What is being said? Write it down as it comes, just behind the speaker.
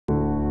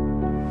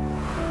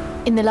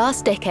In the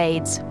last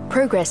decades,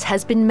 progress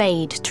has been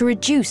made to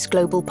reduce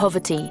global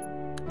poverty,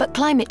 but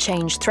climate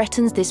change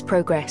threatens this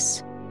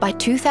progress. By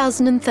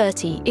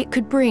 2030, it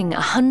could bring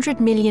 100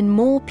 million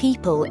more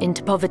people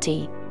into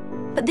poverty.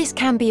 But this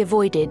can be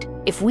avoided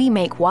if we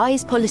make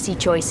wise policy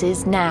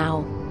choices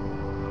now.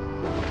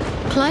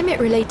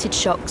 Climate-related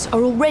shocks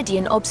are already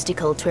an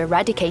obstacle to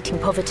eradicating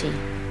poverty.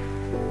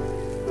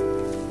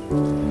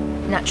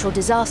 Natural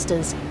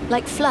disasters,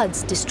 like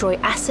floods, destroy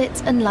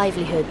assets and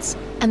livelihoods,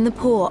 and the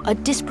poor are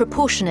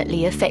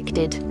disproportionately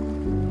affected.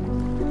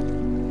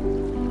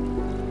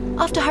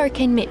 After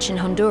Hurricane Mitch in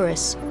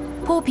Honduras,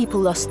 poor people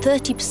lost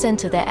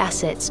 30% of their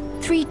assets,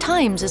 3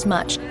 times as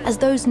much as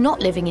those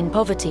not living in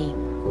poverty.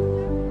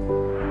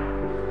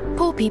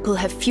 Poor people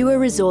have fewer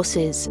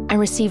resources and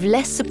receive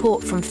less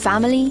support from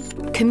family,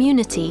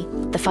 community,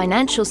 the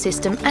financial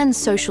system and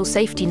social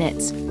safety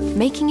nets,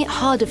 making it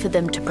harder for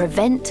them to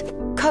prevent,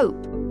 cope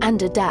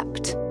and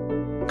adapt.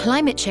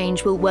 Climate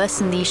change will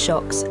worsen these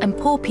shocks and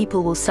poor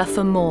people will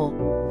suffer more.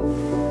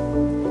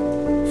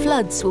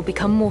 Floods will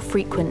become more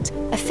frequent,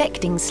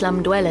 affecting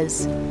slum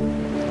dwellers.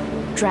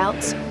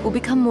 Droughts will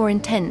become more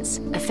intense,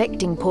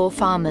 affecting poor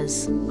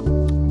farmers.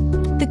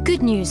 The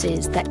good news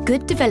is that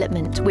good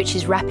development, which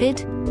is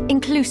rapid,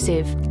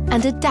 inclusive,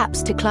 and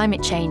adapts to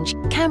climate change,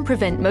 can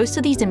prevent most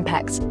of these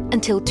impacts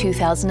until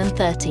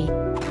 2030.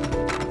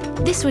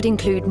 This would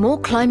include more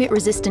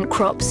climate-resistant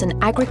crops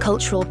and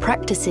agricultural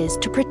practices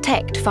to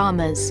protect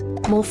farmers,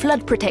 more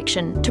flood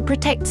protection to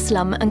protect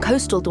slum and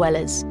coastal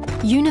dwellers,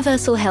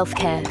 universal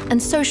healthcare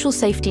and social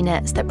safety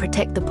nets that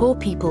protect the poor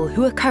people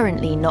who are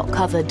currently not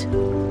covered.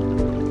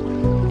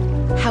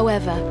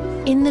 However,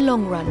 in the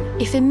long run,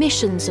 if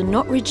emissions are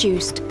not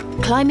reduced,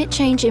 climate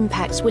change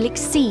impacts will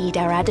exceed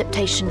our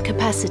adaptation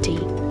capacity.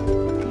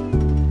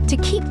 To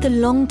keep the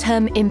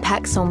long-term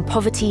impacts on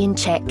poverty in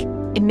check,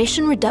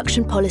 emission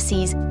reduction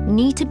policies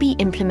need to be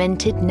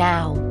implemented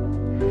now.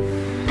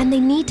 And they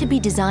need to be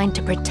designed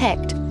to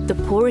protect the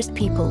poorest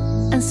people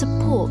and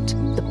support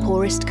the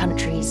poorest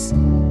countries.